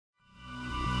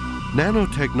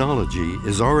Nanotechnology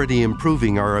is already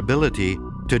improving our ability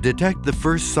to detect the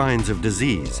first signs of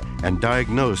disease and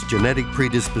diagnose genetic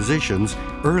predispositions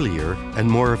earlier and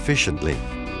more efficiently.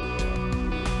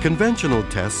 Conventional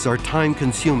tests are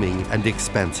time-consuming and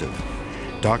expensive.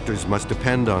 Doctors must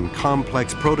depend on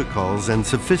complex protocols and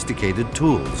sophisticated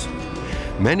tools.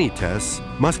 Many tests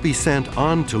must be sent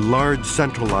on to large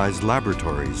centralized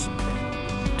laboratories.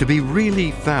 To be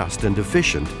really fast and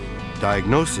efficient,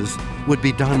 diagnosis would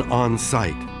be done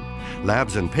on-site.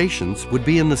 Labs and patients would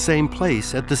be in the same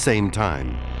place at the same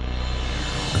time.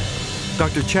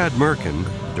 Dr. Chad Merkin,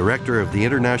 director of the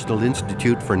International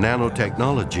Institute for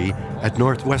Nanotechnology at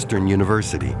Northwestern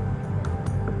University.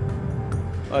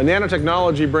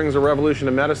 Nanotechnology brings a revolution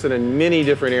to medicine in many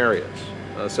different areas.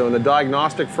 So in the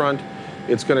diagnostic front,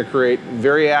 it's going to create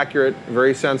very accurate,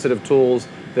 very sensitive tools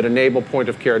that enable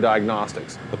point-of-care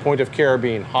diagnostics. The point of care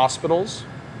being hospitals,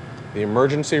 the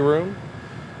emergency room,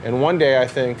 and one day, I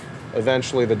think,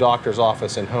 eventually the doctor's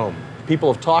office and home.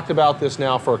 People have talked about this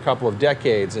now for a couple of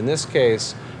decades. In this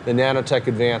case, the nanotech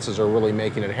advances are really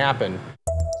making it happen.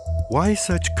 Why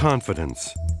such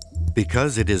confidence?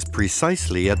 Because it is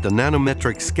precisely at the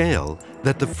nanometric scale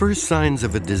that the first signs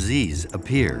of a disease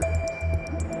appear.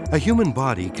 A human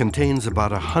body contains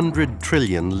about 100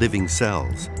 trillion living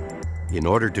cells. In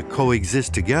order to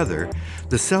coexist together,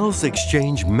 the cells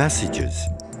exchange messages.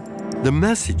 The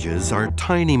messages are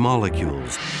tiny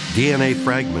molecules, DNA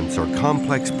fragments, or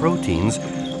complex proteins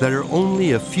that are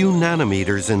only a few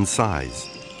nanometers in size.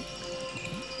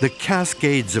 The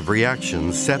cascades of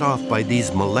reactions set off by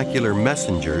these molecular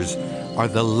messengers are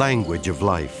the language of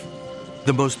life,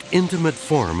 the most intimate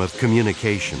form of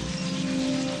communication.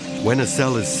 When a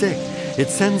cell is sick, it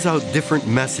sends out different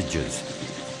messages.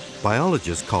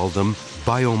 Biologists call them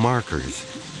biomarkers.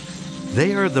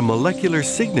 They are the molecular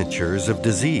signatures of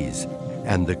disease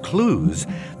and the clues,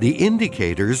 the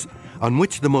indicators on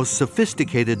which the most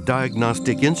sophisticated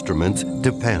diagnostic instruments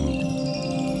depend.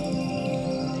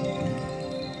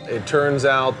 It turns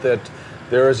out that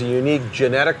there is a unique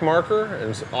genetic marker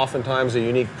and oftentimes a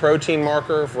unique protein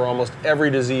marker for almost every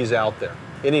disease out there,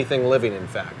 anything living in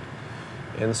fact.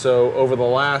 And so over the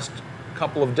last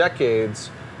couple of decades,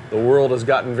 the world has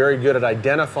gotten very good at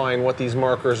identifying what these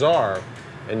markers are,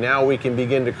 and now we can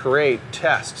begin to create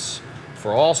tests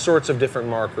for all sorts of different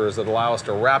markers that allow us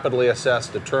to rapidly assess,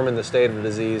 determine the state of the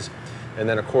disease, and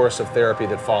then a course of therapy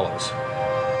that follows.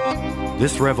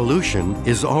 This revolution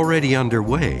is already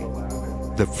underway.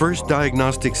 The first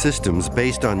diagnostic systems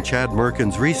based on Chad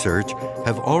Merkin's research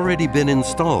have already been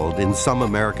installed in some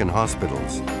American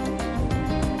hospitals.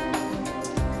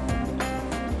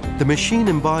 The machine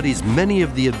embodies many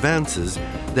of the advances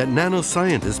that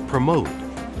nanoscientists promote.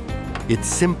 It's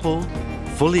simple,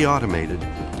 fully automated,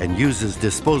 and uses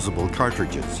disposable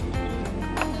cartridges.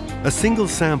 A single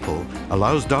sample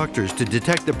allows doctors to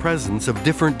detect the presence of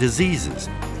different diseases,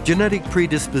 genetic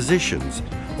predispositions,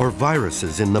 or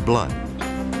viruses in the blood.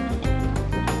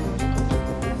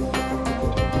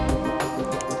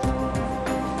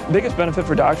 The biggest benefit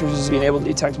for doctors is being able to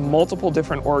detect multiple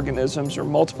different organisms or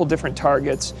multiple different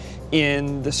targets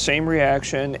in the same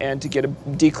reaction and to get a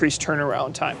decreased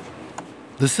turnaround time.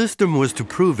 The system was to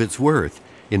prove its worth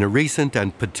in a recent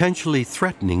and potentially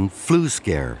threatening flu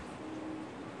scare.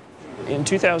 In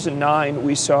 2009,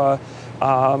 we saw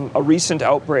a recent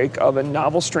outbreak of a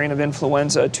novel strain of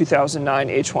influenza, 2009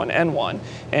 H1N1,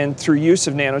 and through use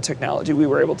of nanotechnology, we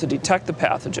were able to detect the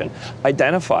pathogen,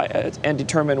 identify it, and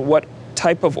determine what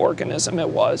type of organism it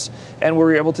was, and we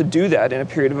were able to do that in a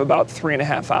period of about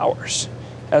 3.5 hours,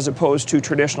 as opposed to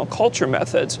traditional culture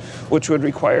methods, which would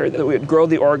require that we would grow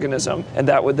the organism, and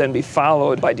that would then be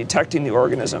followed by detecting the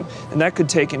organism, and that could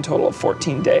take in total of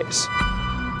 14 days.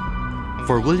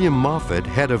 For William Moffat,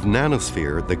 head of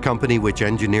Nanosphere, the company which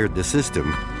engineered the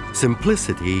system,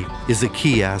 simplicity is a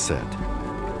key asset.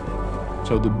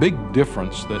 So the big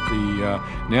difference that the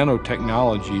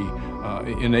nanotechnology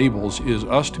enables is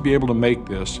us to be able to make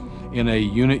this in a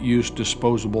unit-use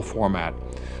disposable format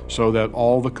so that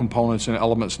all the components and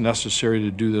elements necessary to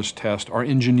do this test are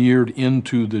engineered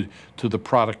into the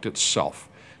product itself.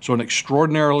 So an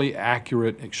extraordinarily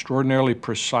accurate, extraordinarily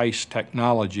precise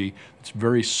technology that's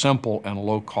very simple and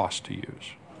low cost to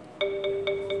use.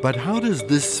 But how does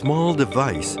this small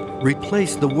device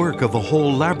replace the work of a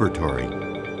whole laboratory?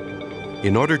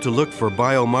 In order to look for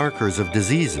biomarkers of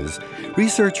diseases,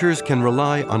 researchers can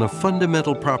rely on a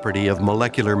fundamental property of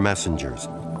molecular messengers.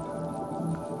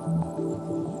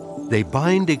 They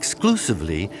bind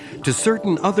exclusively to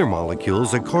certain other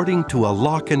molecules according to a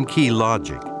lock and key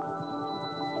logic.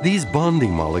 These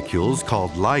bonding molecules,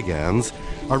 called ligands,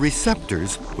 are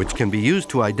receptors which can be used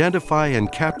to identify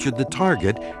and capture the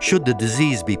target should the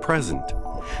disease be present.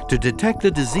 To detect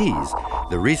the disease,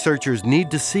 the researchers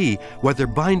need to see whether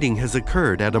binding has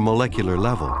occurred at a molecular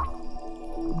level.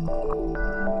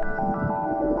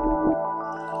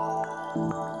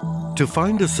 To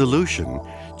find a solution,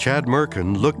 Chad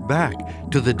Merkin looked back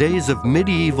to the days of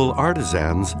medieval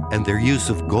artisans and their use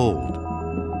of gold.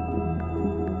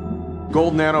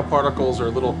 Gold nanoparticles are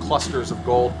little clusters of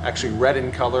gold, actually red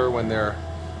in color when they're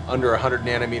under 100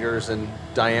 nanometers in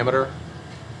diameter.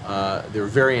 They're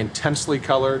very intensely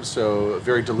colored, so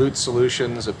very dilute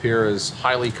solutions appear as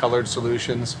highly colored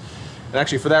solutions. And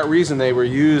actually, for that reason, they were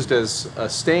used as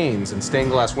stains in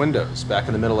stained glass windows back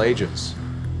in the Middle Ages.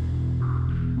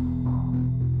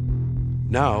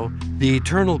 Now, the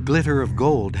eternal glitter of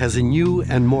gold has a new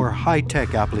and more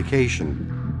high-tech application.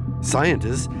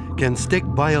 Scientists can stick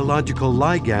biological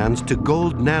ligands to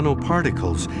gold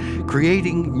nanoparticles,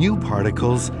 creating new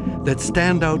particles that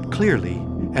stand out clearly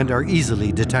and are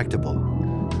easily detectable.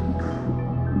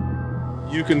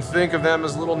 You can think of them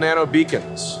as little nano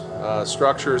beacons,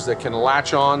 structures that can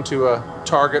latch on to a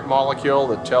target molecule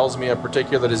that tells me a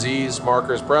particular disease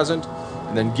marker is present,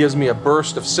 and then gives me a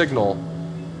burst of signal.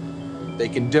 They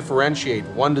can differentiate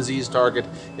one disease target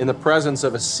in the presence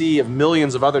of a sea of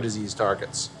millions of other disease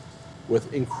targets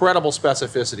with incredible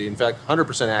specificity, in fact,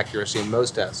 100% accuracy in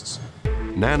most tests.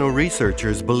 Nano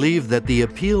researchers believe that the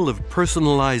appeal of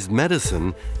personalized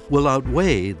medicine will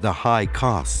outweigh the high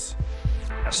costs.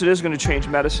 So it is going to change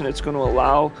medicine. It's going to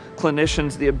allow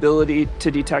clinicians the ability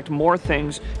to detect more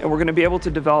things, and we're going to be able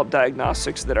to develop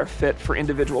diagnostics that are fit for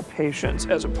individual patients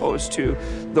as opposed to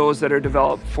those that are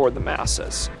developed for the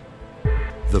masses.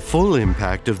 The full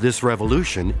impact of this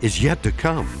revolution is yet to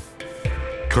come.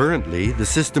 Currently, the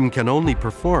system can only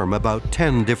perform about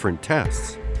 10 different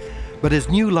tests. But as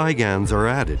new ligands are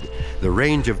added, the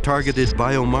range of targeted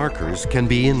biomarkers can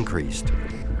be increased.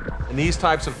 And these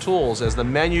types of tools, as the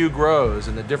menu grows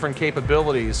and the different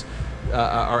capabilities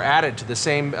are added to the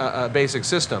same basic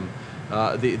system,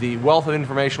 the wealth of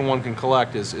information one can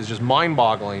collect is just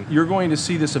mind-boggling. You're going to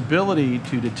see this ability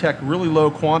to detect really low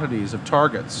quantities of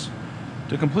targets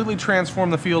to completely transform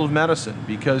the field of medicine,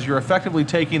 because you're effectively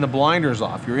taking the blinders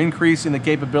off. You're increasing the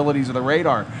capabilities of the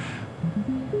radar.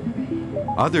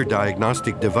 Other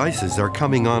diagnostic devices are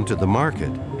coming onto the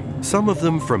market, some of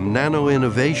them from nano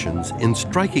innovations in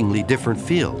strikingly different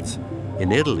fields.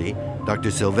 In Italy, Dr.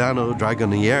 Silvano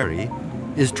Dragonieri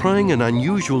is trying an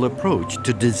unusual approach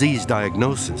to disease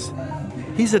diagnosis.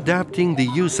 He's adapting the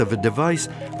use of a device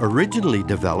originally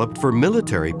developed for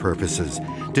military purposes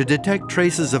to detect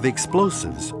traces of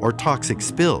explosives or toxic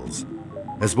spills,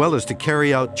 as well as to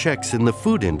carry out checks in the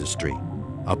food industry,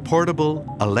 a portable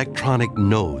electronic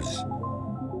nose.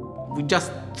 We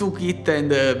just took it,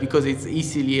 and because it's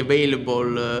easily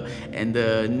available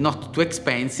and not too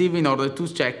expensive, in order to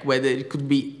check whether it could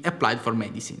be applied for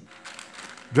medicine.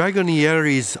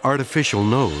 Dragonieri's artificial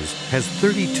nose has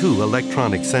 32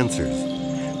 electronic sensors.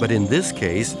 But in this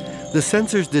case, the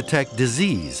sensors detect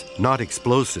disease, not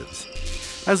explosives.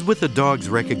 As with a dog's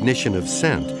recognition of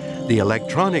scent, the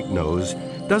electronic nose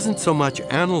doesn't so much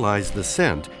analyze the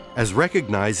scent as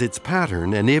recognize its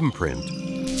pattern and imprint.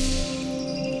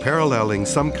 Paralleling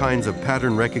some kinds of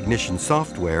pattern recognition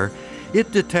software,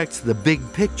 it detects the big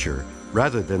picture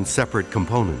rather than separate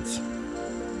components.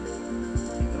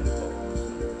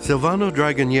 Silvano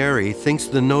Dragonieri thinks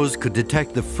the nose could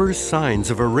detect the first signs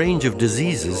of a range of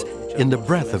diseases in the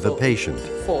breath of a patient.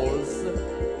 Falls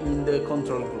in the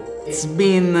control group. It's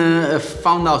been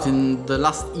found out in the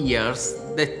last years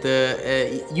that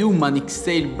human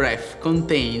exhaled breath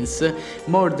contains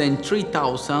more than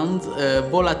 3,000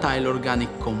 volatile organic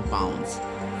compounds.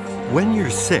 When you're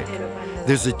sick,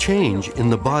 there's a change in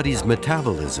the body's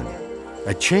metabolism,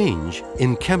 a change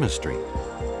in chemistry.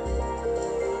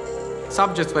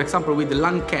 Subjects, for example, with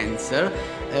lung cancer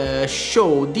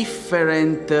show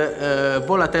different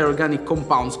volatile organic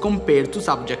compounds compared to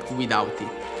subjects without it.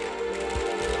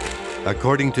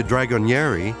 According to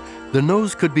Dragonieri, the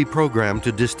nose could be programmed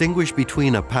to distinguish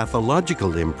between a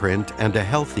pathological imprint and a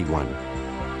healthy one.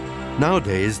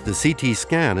 Nowadays, the CT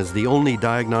scan is the only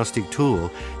diagnostic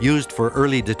tool used for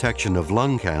early detection of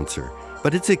lung cancer,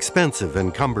 but it's expensive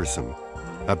and cumbersome.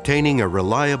 Obtaining a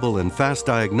reliable and fast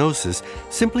diagnosis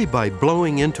simply by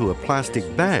blowing into a plastic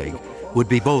bag would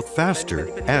be both faster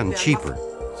and cheaper.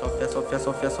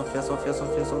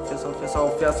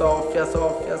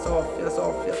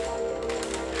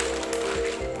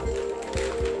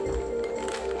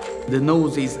 The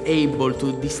nose is able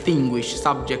to distinguish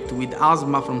subject with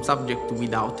asthma from subject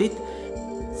without it,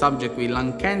 subject with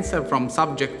lung cancer from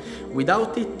subject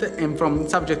without it and from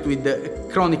subject with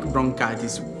chronic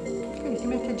bronchitis.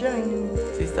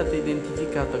 Si è stata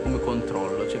identificata come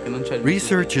controllo, cioè che non c'è il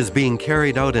Research is being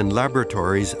carried out in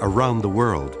laboratories around the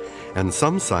world, and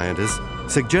some scientists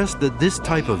suggest that this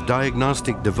type of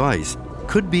diagnostic device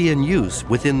could be in use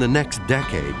within the next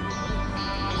decade.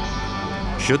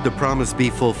 Should the promise be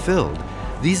fulfilled,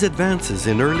 these advances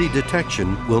in early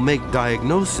detection will make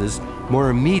diagnosis more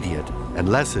immediate and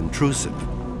less intrusive.